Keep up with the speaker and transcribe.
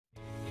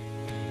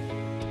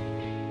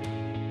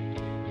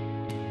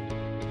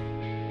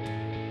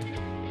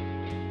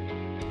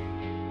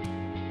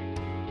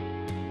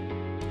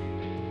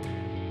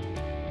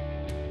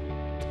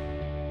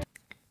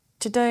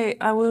Today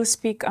I will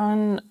speak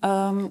on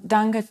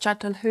Dung at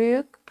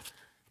Çatalhöyük,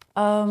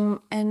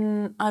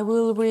 and I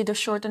will read a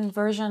shortened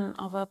version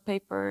of a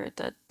paper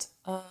that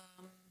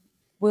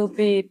will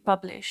be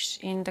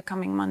published in the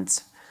coming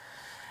months.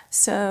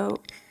 So,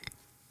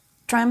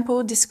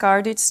 trampled,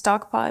 discarded,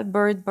 stockpiled,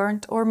 buried,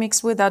 burnt, or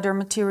mixed with other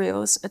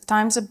materials, at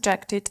times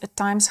objected, at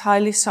times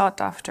highly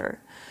sought after.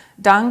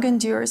 Dung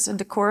endures at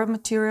the core of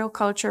material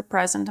culture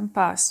present and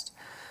past.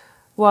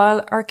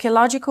 While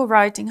archaeological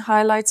writing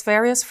highlights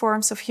various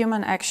forms of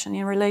human action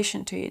in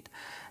relation to it,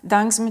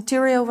 Dung's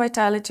material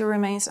vitality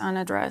remains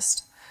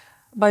unaddressed.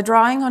 By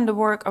drawing on the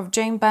work of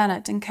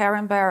Bennett and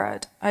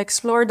Barad, I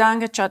explore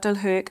Dung at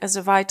Çatalhöyük as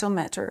a vital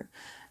matter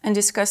and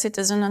discuss it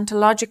as an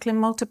ontologically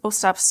multiple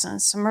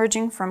substance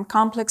emerging from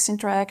complex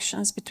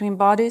interactions between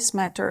bodies,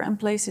 matter, and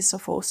places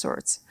of all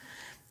sorts.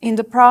 In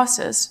the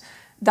process,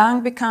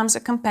 Dung becomes a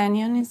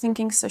companion in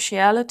thinking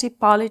sociality,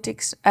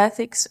 politics,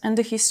 ethics, and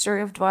the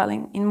history of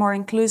dwelling in more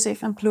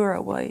inclusive and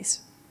plural ways.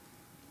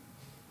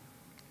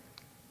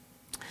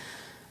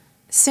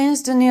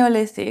 Since the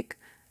Neolithic,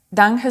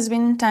 Dung has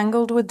been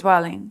entangled with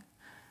dwelling.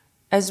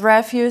 As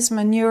refuse,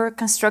 manure,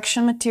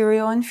 construction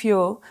material, and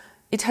fuel,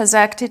 it has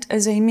acted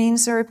as a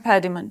means or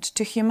impediment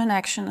to human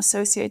action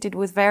associated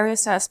with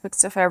various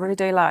aspects of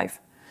everyday life.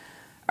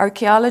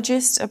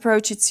 Archaeologists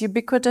approach its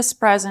ubiquitous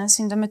presence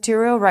in the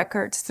material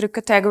record through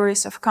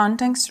categories of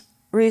context,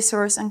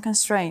 resource, and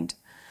constraint.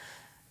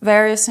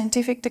 Various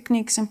scientific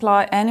techniques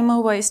employ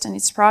animal waste and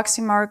its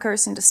proxy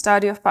markers in the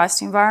study of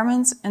past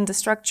environments and the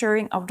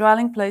structuring of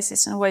dwelling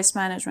places and waste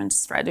management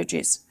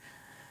strategies.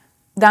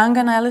 Dung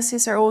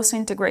analyses are also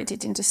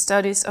integrated into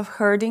studies of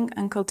herding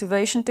and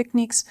cultivation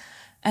techniques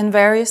and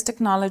various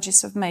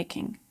technologies of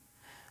making.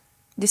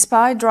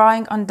 Despite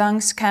drawing on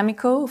Dung's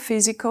chemical,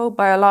 physical,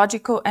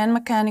 biological, and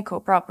mechanical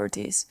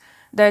properties,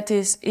 that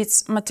is,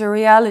 its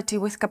materiality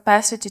with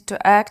capacity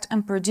to act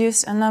and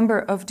produce a number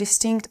of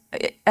distinct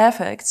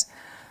effects,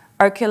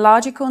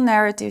 archaeological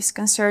narratives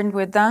concerned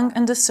with Dung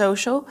and the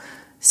social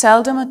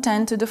seldom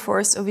attend to the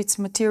force of its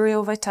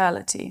material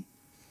vitality.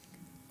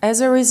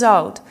 As a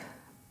result,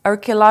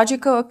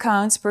 archaeological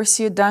accounts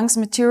pursue Dung's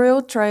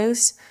material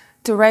trails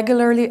to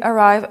regularly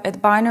arrive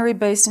at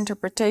binary-based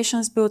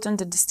interpretations built on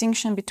the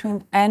distinction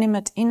between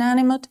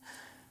animate-inanimate,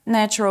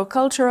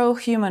 natural-cultural,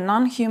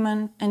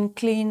 human-non-human, and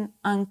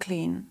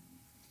clean-unclean.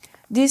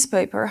 This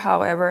paper,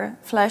 however,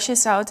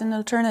 fleshes out an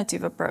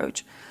alternative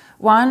approach,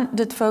 one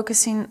that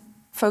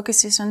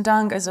focuses on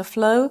Dung as a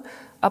flow,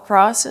 a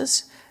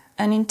process,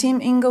 and in Tim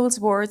Ingold's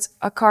words,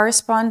 a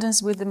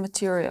correspondence with the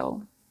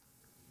material.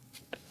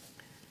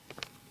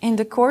 In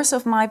the course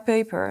of my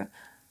paper,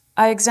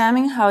 I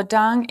examine how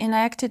Dung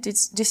enacted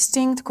its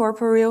distinct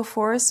corporeal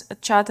force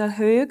at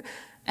Çatalhöyük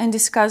and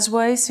discuss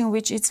ways in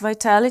which its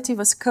vitality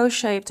was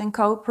co-shaped and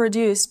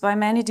co-produced by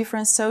many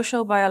different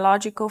social,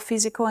 biological,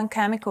 physical, and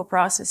chemical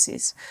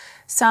processes,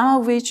 some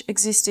of which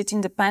existed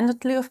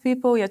independently of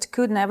people yet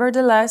could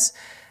nevertheless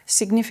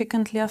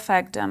significantly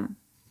affect them.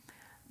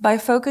 By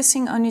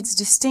focusing on its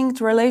distinct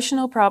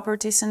relational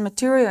properties and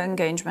material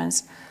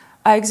engagements,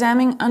 I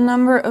examine a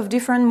number of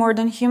different more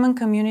than human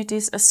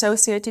communities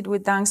associated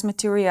with Dung's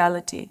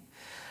materiality.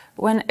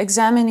 When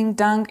examining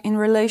Dung in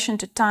relation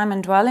to time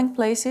and dwelling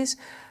places,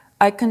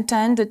 I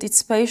contend that its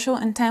spatial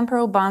and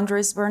temporal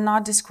boundaries were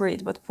not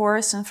discrete but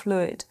porous and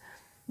fluid.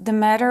 The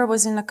matter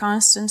was in a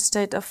constant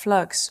state of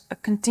flux, a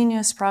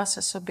continuous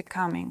process of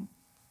becoming.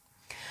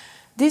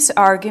 This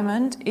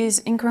argument is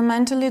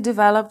incrementally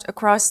developed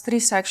across three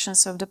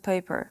sections of the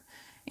paper.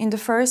 In the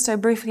first, I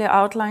briefly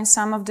outline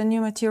some of the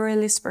new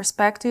materialist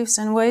perspectives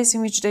and ways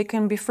in which they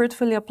can be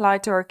fruitfully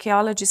applied to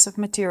archaeologies of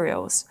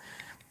materials.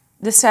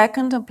 The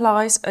second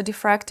applies a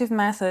diffractive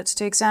method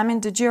to examine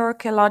the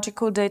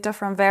geoarchaeological data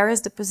from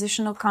various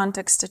depositional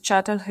contexts at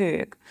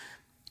Çatalhöyük.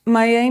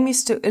 My aim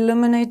is to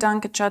illuminate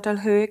Dung at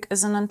Çatalhöyük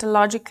as an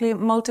ontologically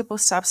multiple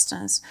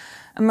substance,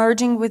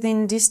 emerging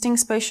within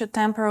distinct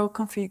spatio-temporal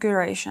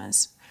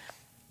configurations.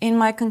 In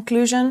my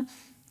conclusion,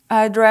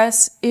 I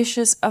address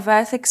issues of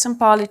ethics and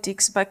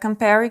politics by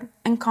comparing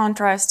and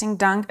contrasting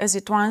Dung as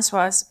it once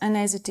was and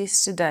as it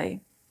is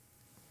today.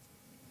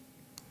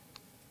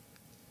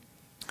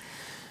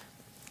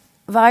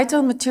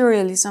 Vital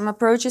materialism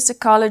approaches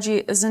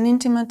ecology as an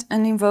intimate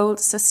and involved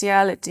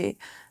sociality,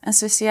 and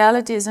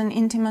sociality as an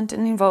intimate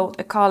and involved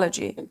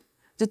ecology.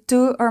 The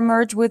two are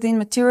merged within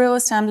material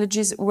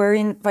assemblages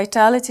wherein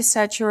vitality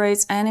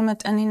saturates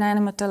animate and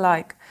inanimate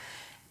alike.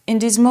 In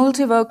these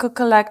multivocal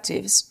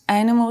collectives,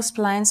 animals,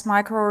 plants,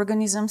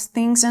 microorganisms,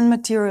 things, and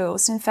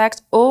materials, in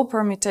fact all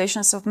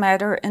permutations of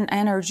matter and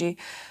energy,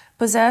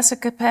 possess a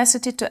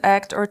capacity to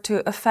act or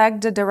to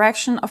affect the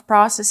direction of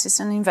processes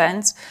and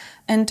events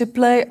and to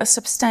play a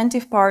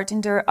substantive part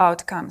in their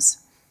outcomes.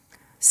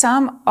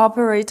 Some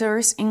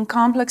operators in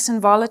complex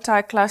and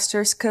volatile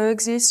clusters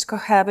coexist,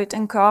 cohabit,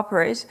 and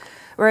cooperate,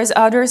 whereas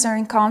others are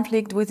in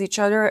conflict with each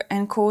other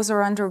and cause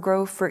or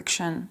undergo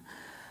friction.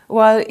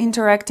 While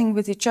interacting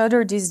with each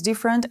other, these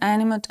different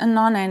animate and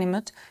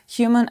non-animate,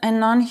 human and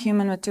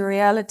non-human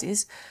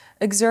materialities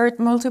exert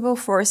multiple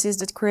forces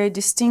that create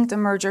distinct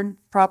emergent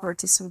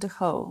properties of the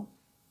whole.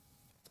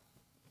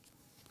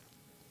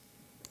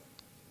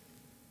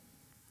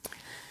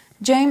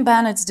 Jane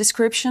Bennett's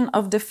description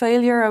of the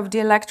failure of the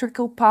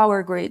electrical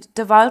power grid,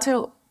 the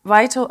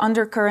vital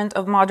undercurrent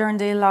of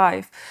modern-day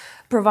life,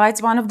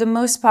 provides one of the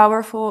most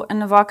powerful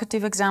and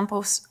evocative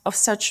examples of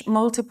such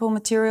multiple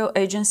material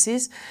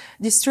agencies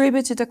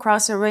distributed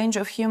across a range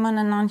of human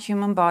and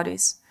non-human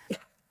bodies.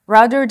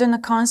 Rather than a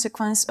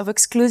consequence of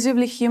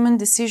exclusively human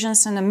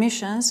decisions and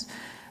emissions,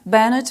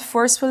 Bennett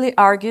forcefully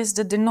argues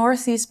that the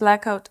Northeast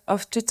blackout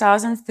of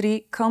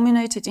 2003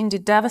 culminated in the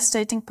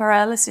devastating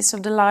paralysis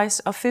of the lives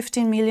of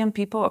 15 million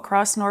people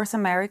across North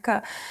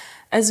America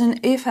as an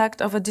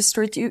effect of a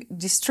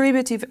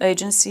distributive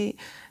agency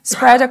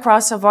spread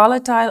across a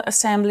volatile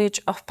assemblage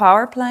of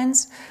power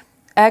plants,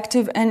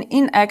 active and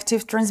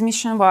inactive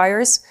transmission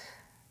wires,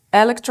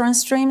 electron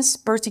streams,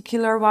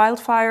 particular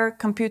wildfire,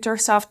 computer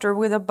software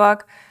with a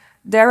bug,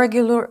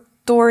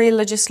 deregulatory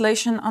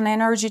legislation on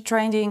energy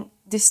trading,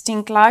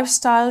 distinct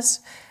lifestyles,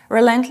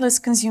 relentless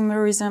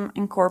consumerism,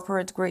 and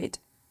corporate greed.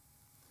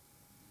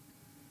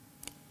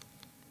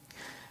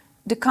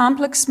 The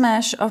complex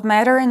mesh of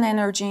matter and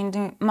energy in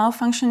the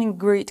malfunctioning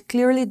grid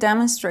clearly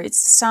demonstrates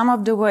some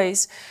of the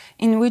ways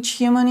in which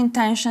human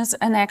intentions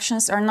and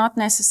actions are not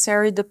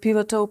necessarily the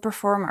pivotal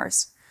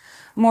performers.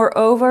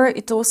 Moreover,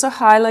 it also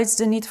highlights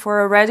the need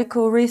for a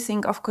radical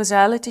rethink of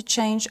causality,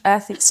 change,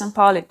 ethics, and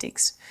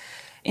politics.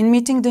 In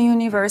Meeting the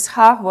Universe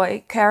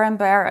Halfway, Karen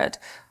Barad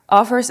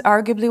offers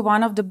arguably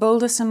one of the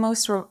boldest and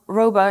most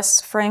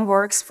robust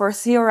frameworks for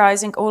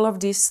theorizing all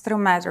of this through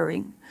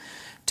mattering.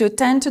 To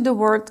attend to the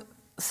world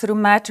through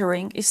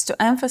mattering is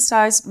to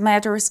emphasize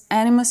matter's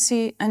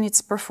animacy and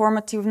its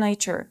performative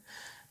nature.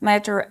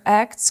 Matter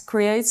acts,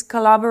 creates,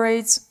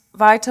 collaborates,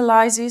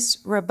 vitalizes,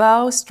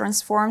 rebels,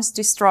 transforms,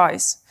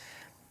 destroys.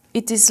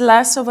 It is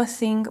less of a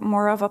thing,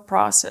 more of a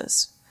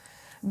process.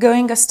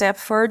 Going a step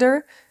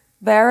further,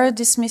 Barad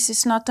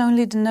dismisses not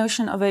only the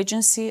notion of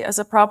agency as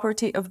a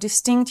property of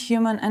distinct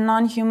human and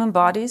non-human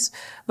bodies,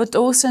 but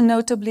also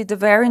notably the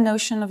very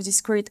notion of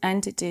discrete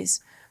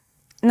entities.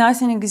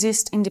 Nothing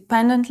exists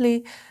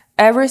independently,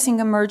 everything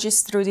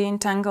emerges through the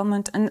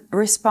entanglement and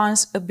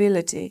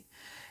responsibility.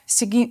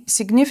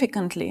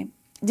 Significantly,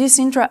 this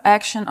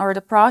intra-action or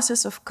the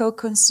process of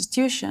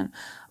co-constitution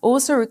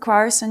also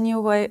requires a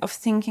new way of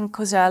thinking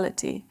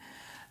causality.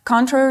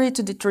 Contrary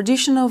to the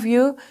traditional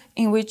view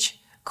in which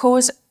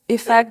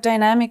cause-effect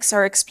dynamics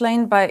are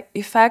explained by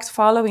effect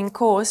following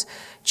cause,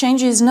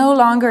 change is no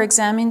longer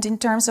examined in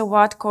terms of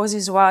what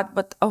causes what,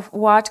 but of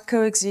what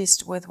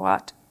coexists with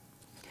what.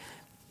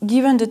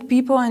 Given that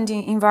people and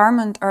the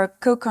environment are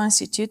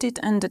co-constituted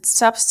and that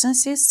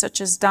substances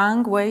such as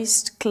dung,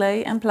 waste,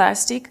 clay, and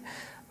plastic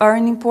are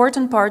an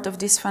important part of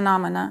this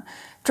phenomena,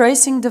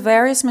 tracing the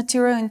various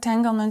material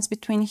entanglements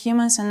between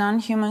humans and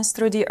non-humans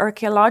through the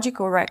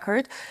archaeological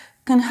record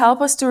can help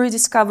us to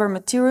rediscover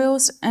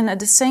materials and at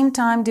the same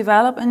time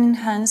develop and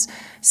enhance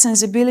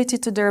sensibility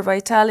to their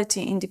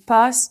vitality in the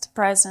past,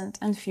 present,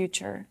 and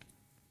future.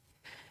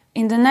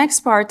 In the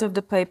next part of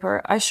the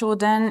paper, I shall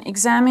then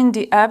examine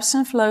the ebbs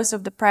and flows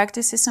of the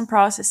practices and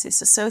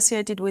processes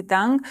associated with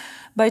dung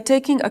by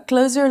taking a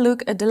closer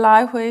look at the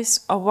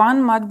lifeways of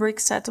one mud brick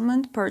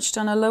settlement perched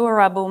on a lower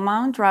rubble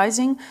mound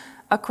rising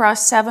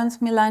across 7th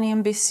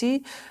millennium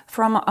BC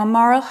from a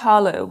marl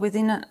hollow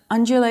within an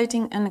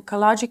undulating and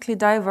ecologically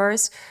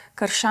diverse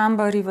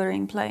Karshamba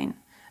riverine plain,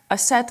 a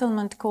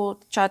settlement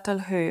called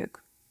Çatalhöyük.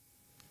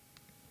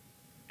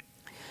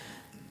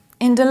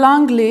 In the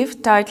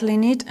long-lived, tightly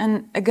knit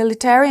and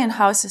egalitarian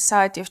house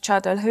society of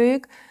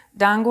Çatalhöyük,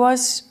 dung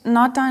was,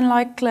 not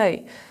unlike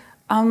clay,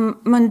 a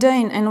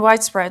mundane and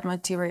widespread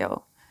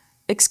material.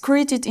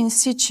 Excreted in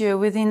situ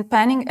within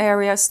panning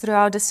areas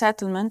throughout the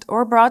settlement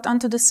or brought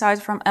onto the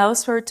site from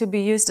elsewhere to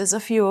be used as a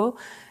fuel,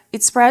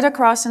 it spread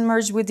across and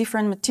merged with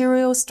different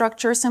materials,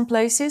 structures, and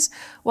places,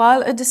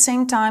 while at the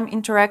same time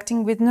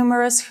interacting with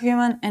numerous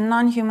human and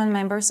non-human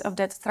members of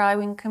that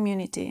thriving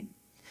community.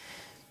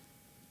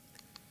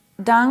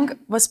 Dung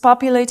was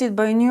populated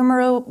by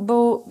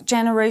innumerable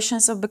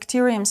generations of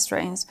bacterium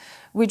strains,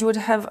 which would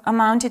have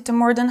amounted to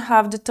more than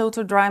half the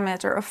total dry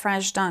matter of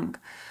French dung.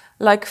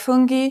 Like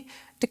fungi,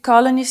 the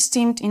colony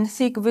steamed in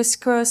thick,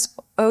 viscous,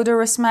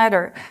 odorous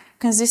matter,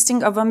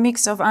 consisting of a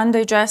mix of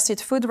undigested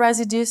food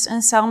residues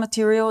and cell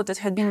material that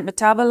had been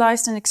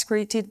metabolized and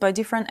excreted by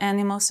different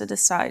animals at the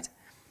site.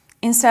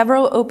 In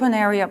several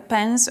open-area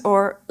pens,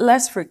 or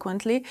less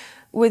frequently,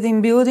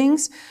 within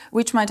buildings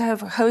which might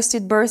have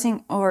hosted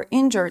birthing or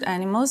injured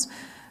animals,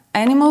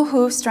 animal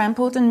hooves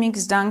trampled and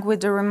mixed dung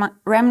with the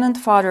remnant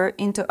fodder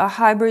into a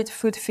hybrid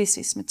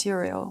food-feces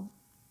material.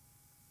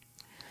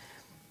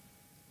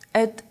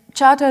 At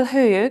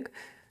Çatalhöyük,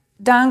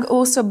 dung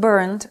also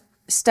burned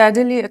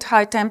steadily at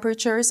high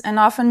temperatures and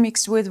often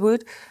mixed with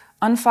wood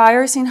on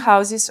fires in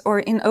houses or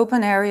in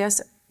open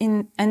areas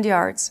and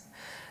yards.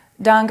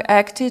 Dung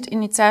acted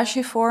in its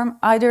ashy form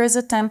either as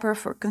a temper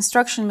for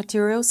construction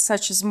materials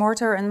such as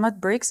mortar and mud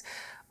bricks,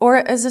 or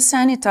as a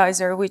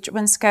sanitizer which,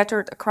 when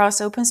scattered across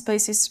open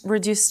spaces,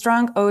 reduced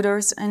strong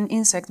odors and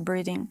insect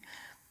breeding.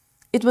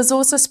 It was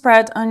also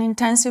spread on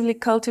intensively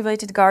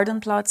cultivated garden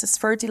plots as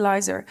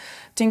fertilizer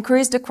to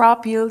increase the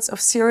crop yields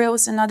of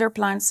cereals and other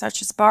plants such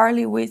as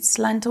barley, wheat,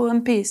 lentil,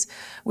 and peas,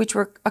 which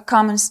were a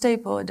common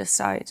staple at the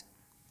site.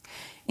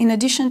 In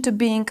addition to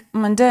being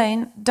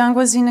mundane, dung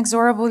was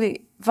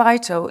inexorably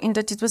vital in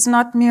that it was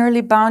not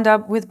merely bound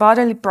up with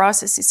bodily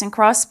processes and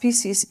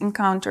cross-species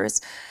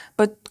encounters,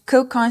 but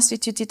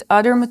co-constituted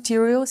other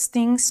materials,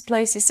 things,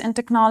 places, and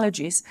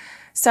technologies,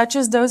 such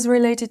as those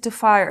related to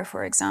fire,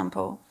 for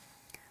example.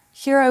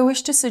 Here I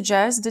wish to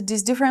suggest that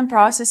these different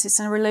processes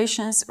and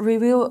relations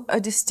reveal a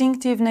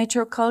distinctive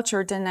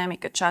nature-culture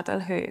dynamic at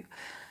Çatalhöyük.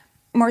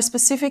 More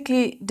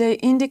specifically, they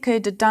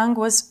indicate that dung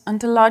was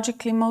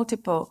ontologically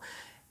multiple.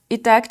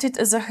 It acted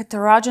as a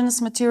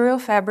heterogeneous material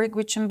fabric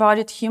which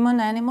embodied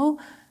human-animal,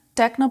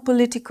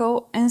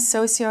 techno-political, and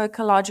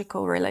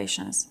socio-ecological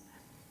relations.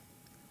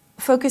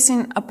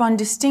 Focusing upon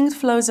distinct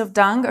flows of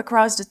dung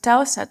across the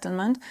Tel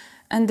settlement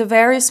and the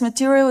various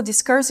material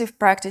discursive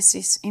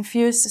practices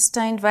infused,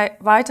 sustained,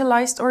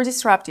 vitalized, or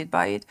disrupted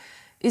by it,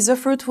 is a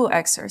fruitful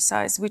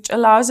exercise which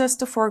allows us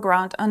to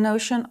foreground a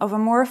notion of a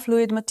more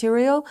fluid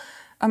material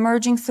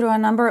emerging through a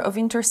number of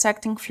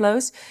intersecting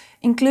flows,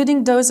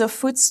 including those of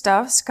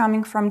foodstuffs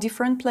coming from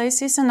different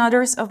places and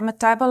others of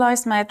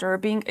metabolized matter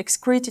being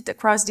excreted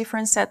across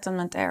different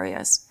settlement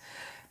areas.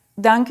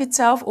 Dung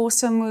itself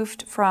also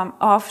moved from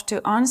off to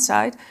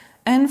on-site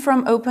and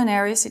from open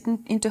areas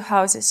into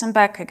houses and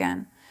back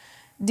again.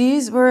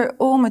 These were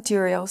all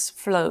materials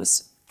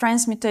flows,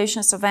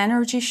 transmutations of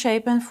energy,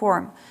 shape, and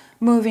form,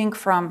 moving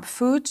from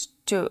food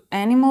to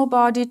animal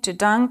body to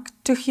dung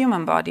to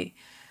human body.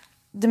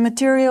 The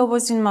material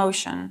was in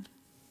motion.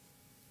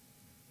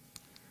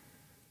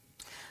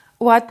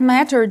 What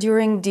mattered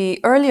during the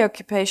early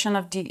occupation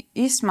of the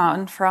East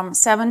Mountain from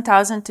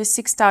 7000 to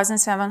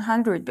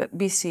 6700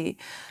 BC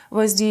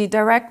was the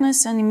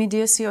directness and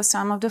immediacy of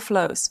some of the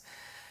flows.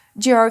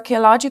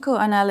 Geoarchaeological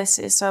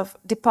analysis of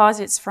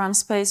deposits from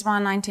space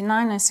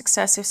 199 and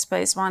successive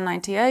space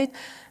 198,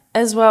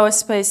 as well as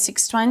space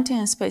 620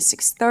 and space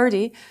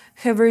 630,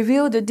 have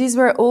revealed that these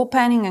were all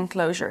panning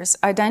enclosures,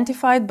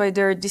 identified by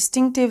their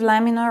distinctive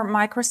laminar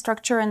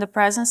microstructure and the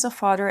presence of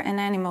fodder and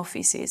animal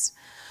feces.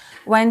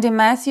 Wendy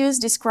Matthews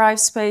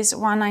describes space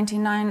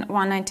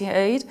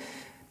 199-198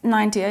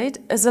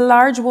 as a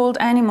large walled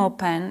animal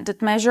pen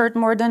that measured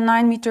more than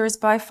 9 meters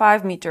by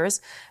 5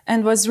 meters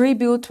and was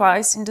rebuilt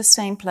twice in the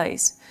same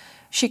place.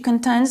 She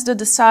contends that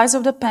the size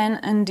of the pen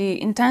and the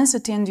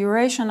intensity and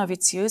duration of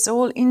its use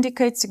all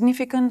indicate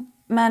significant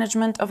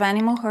management of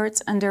animal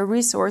herds and their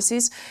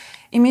resources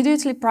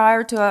immediately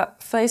prior to a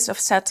phase of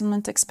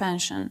settlement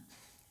expansion.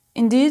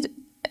 Indeed,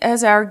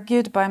 as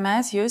argued by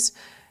Matthews,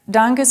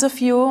 dung as a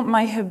fuel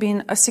might have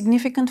been a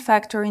significant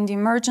factor in the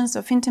emergence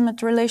of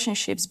intimate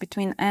relationships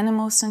between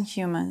animals and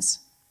humans.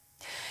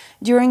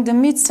 During the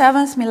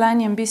mid-7th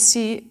millennium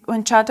BC,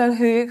 when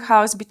Çatalhöyük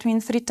housed between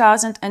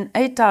 3,000 and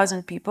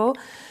 8,000 people,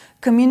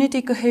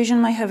 community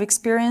cohesion might have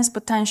experienced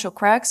potential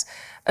cracks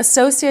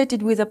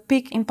associated with a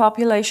peak in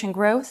population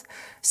growth,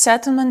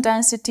 settlement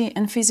density,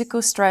 and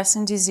physical stress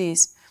and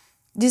disease.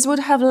 This would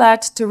have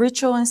led to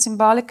ritual and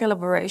symbolic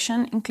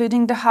elaboration,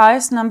 including the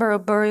highest number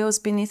of burials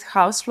beneath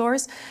house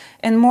floors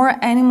and more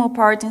animal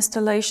part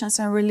installations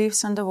and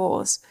reliefs on the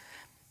walls.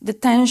 The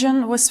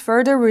tension was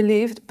further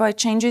relieved by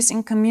changes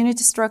in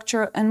community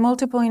structure and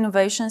multiple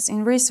innovations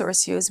in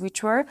resource use,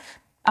 which were,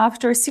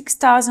 after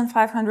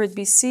 6500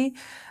 BC,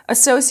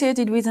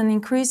 associated with an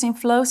increase in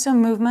flows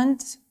and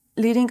movement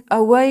leading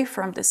away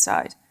from the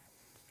site.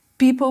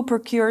 People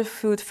procured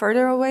food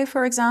further away,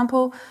 for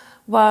example,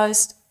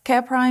 whilst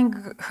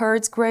caprine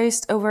herds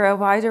grazed over a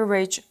wider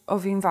range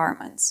of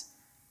environments.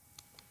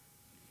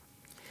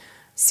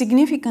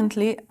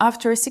 Significantly,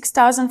 after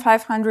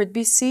 6500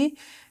 BC,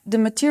 the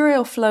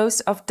material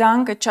flows of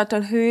dung at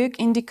Çatalhöyük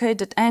indicate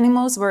that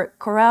animals were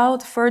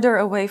corralled further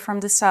away from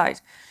the site.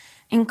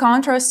 In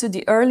contrast to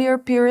the earlier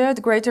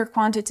period, greater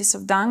quantities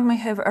of dung may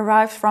have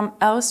arrived from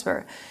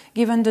elsewhere,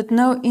 given that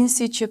no in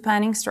situ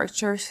panning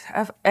structures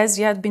have as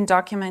yet been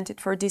documented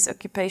for these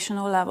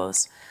occupational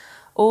levels.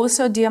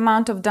 Also, the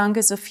amount of dung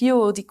as a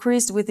fuel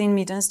decreased within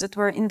middens that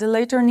were in the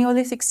later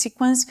Neolithic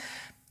sequence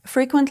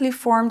frequently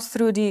formed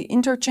through the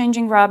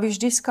interchanging rubbish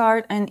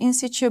discard and in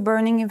situ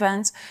burning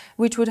events,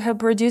 which would have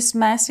produced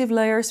massive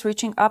layers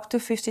reaching up to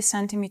 50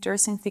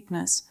 centimeters in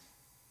thickness.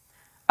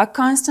 A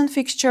constant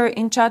fixture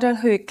in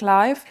Çatalhöyük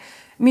life,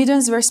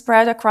 middens were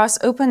spread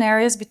across open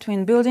areas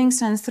between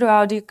buildings and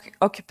throughout the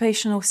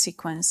occupational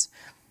sequence.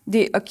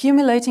 The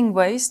accumulating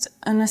waste,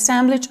 an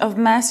assemblage of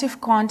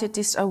massive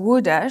quantities of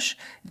wood ash,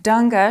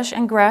 dung ash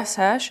and grass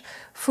ash,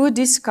 food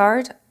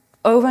discard,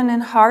 oven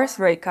and hearth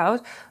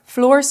rakeout,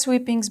 floor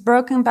sweepings,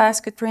 broken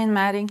basketry and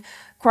matting,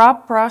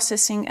 crop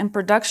processing and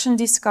production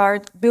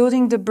discard,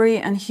 building debris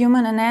and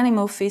human and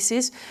animal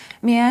feces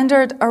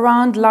meandered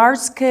around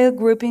large-scale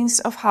groupings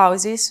of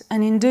houses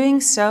and in doing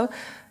so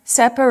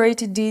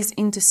separated these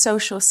into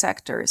social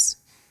sectors.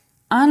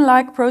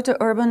 Unlike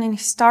proto-urban and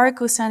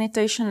historical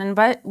sanitation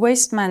and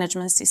waste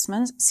management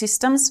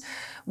systems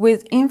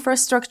with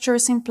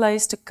infrastructures in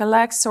place to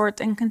collect,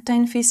 sort and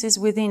contain feces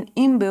within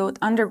inbuilt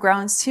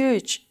underground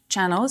sewage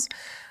channels,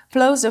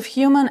 flows of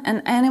human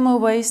and animal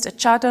waste at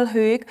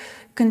Çatalhöyük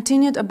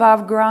continued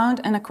above ground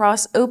and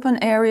across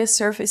open area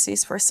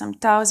surfaces for some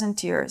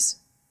 1,000 years.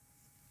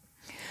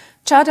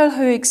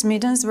 Çatalhöyük's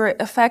middens were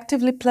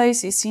effectively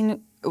places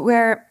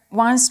where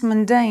once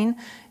mundane,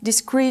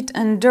 discrete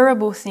and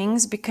durable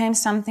things became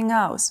something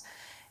else.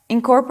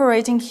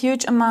 Incorporating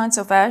huge amounts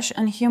of ash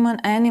and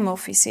human-animal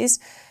feces,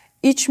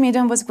 each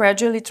midden was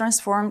gradually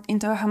transformed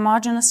into a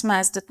homogeneous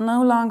mass that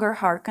no longer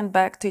harkened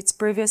back to its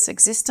previous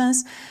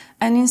existence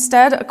and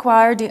instead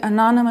acquired the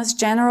anonymous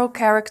general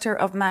character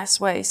of mass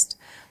waste.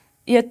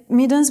 Yet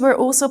middens were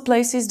also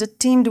places that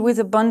teemed with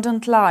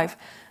abundant life,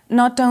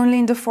 not only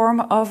in the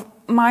form of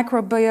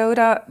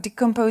microbiota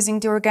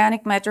decomposing the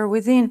organic matter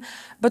within,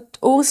 but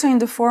also in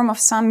the form of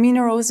some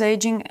minerals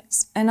aging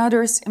and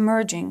others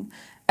emerging,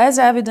 as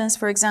evidenced,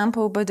 for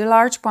example, by the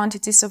large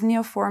quantities of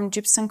neoformed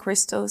gypsum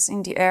crystals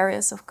in the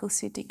areas of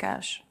calcitic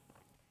ash.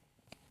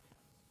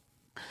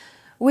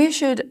 We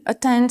should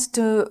attend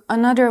to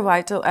another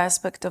vital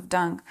aspect of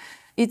dung,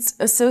 its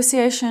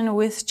association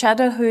with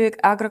Çatalhöyük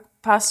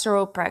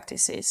agro-pastoral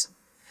practices.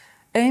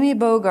 Amy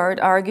Bogart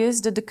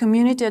argues that the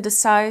community at the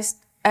site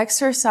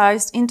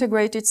exercised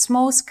integrated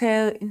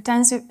small-scale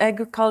intensive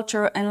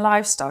agriculture and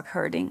livestock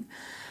herding.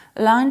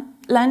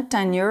 Land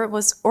tenure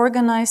was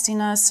organized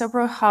in a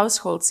several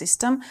household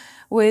system,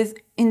 with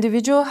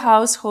individual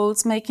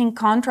households making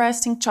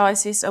contrasting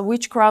choices of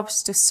which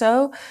crops to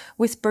sow,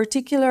 with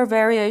particular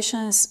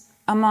variations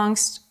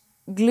amongst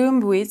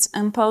gloomweeds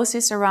and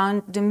pulses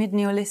around the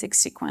mid-Neolithic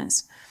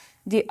sequence.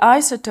 The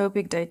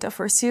isotopic data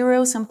for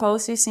cereals and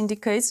pulses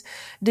indicates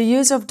the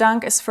use of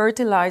dung as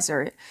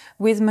fertilizer,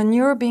 with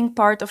manure being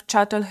part of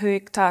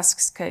Çatalhöyük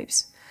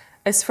taskscapes.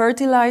 As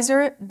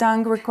fertilizer,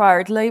 dung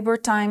required labor,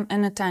 time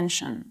and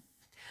attention.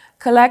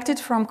 Collected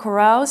from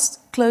corrals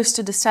close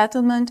to the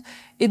settlement,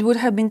 it would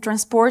have been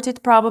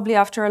transported, probably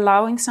after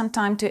allowing some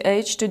time to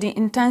age, to the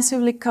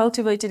intensively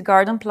cultivated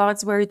garden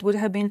plots where it would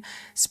have been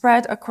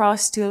spread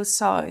across tilled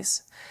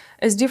soils.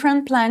 As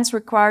different plants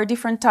require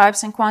different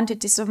types and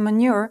quantities of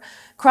manure,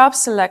 crop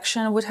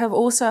selection would have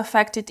also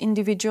affected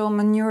individual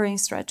manuring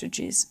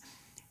strategies.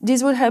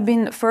 This would have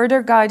been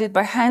further guided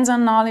by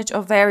hands-on knowledge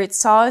of varied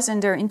soils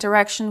and their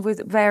interaction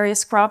with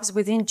various crops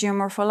within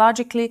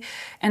geomorphologically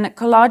and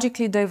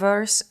ecologically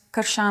diverse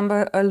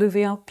Karşamba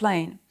alluvial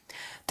plain.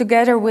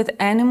 Together with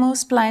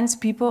animals, plants,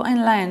 people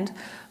and land,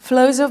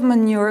 flows of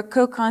manure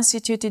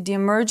co-constituted the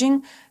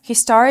emerging,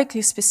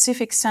 historically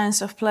specific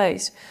sense of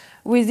place.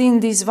 Within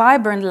this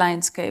vibrant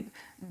landscape,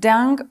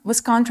 dung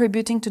was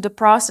contributing to the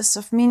process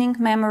of meaning,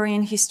 memory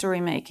and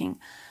history-making.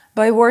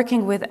 By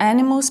working with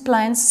animals,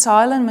 plants,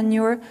 soil and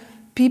manure,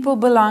 people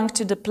belong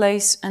to the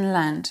place and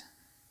land.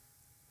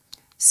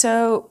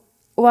 So,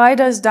 why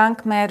does dung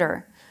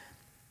matter?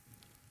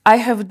 I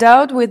have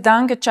dealt with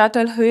dung at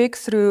Çatalhöyük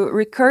through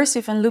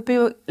recursive and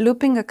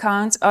looping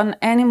accounts on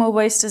animal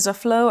waste as a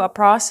flow, a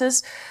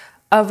process,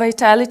 a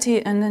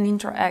vitality and an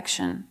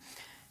interaction.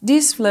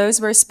 These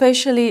flows were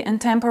spatially and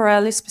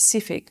temporally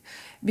specific.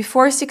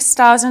 Before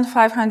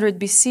 6500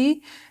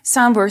 BC,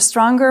 some were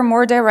stronger,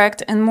 more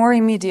direct and more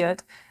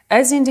immediate,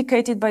 as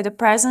indicated by the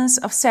presence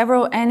of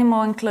several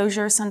animal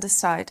enclosures on the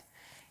site.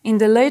 In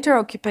the later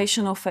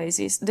occupational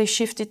phases, they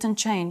shifted and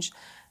changed.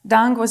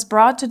 Dung was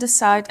brought to the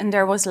site and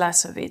there was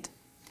less of it.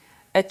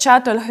 At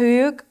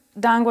Çatalhöyük,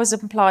 dung was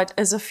employed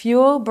as a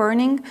fuel,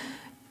 burning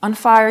on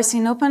fires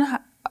in open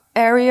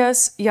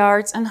areas,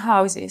 yards and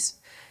houses.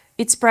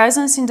 Its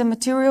presence in the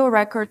material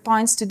record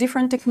points to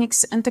different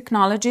techniques and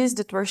technologies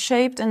that were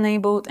shaped,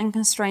 enabled and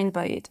constrained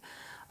by it.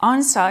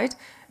 On-site,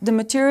 the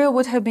material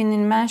would have been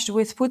enmeshed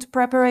with food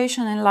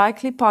preparation and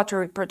likely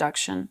pottery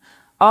production.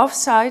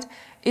 Off-site,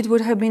 it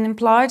would have been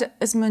employed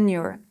as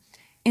manure.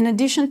 In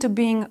addition to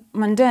being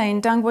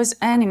mundane, dung was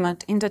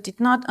animate in that it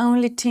not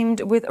only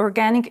teemed with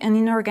organic and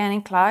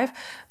inorganic life,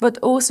 but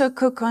also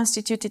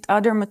co-constituted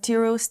other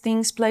materials,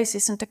 things,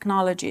 places and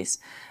technologies.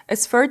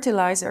 As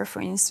fertilizer,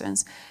 for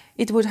instance,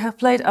 it would have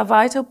played a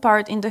vital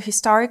part in the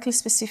historically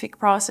specific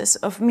process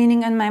of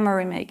meaning and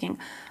memory making,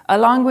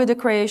 along with the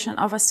creation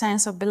of a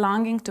sense of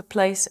belonging to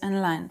place and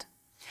land.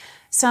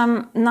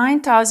 Some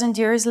 9,000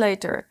 years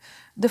later,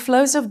 the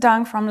flows of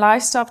dung from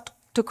livestock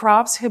to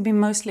crops have been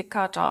mostly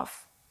cut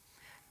off.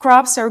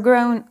 Crops are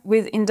grown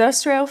with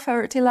industrial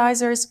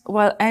fertilizers,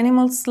 while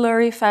animal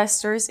slurry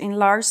festers in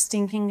large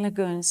stinking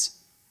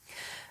lagoons.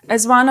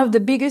 As one of the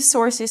biggest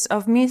sources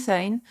of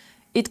methane,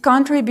 it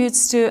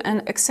contributes to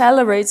and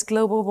accelerates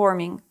global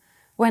warming.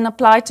 When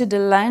applied to the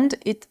land,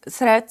 it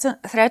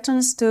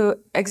threatens to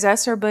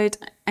exacerbate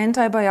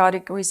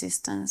antibiotic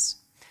resistance.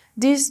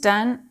 This,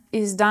 then,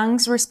 is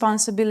dung's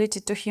responsibility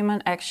to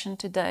human action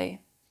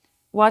today.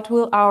 What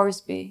will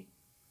ours be?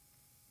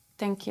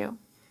 Thank you.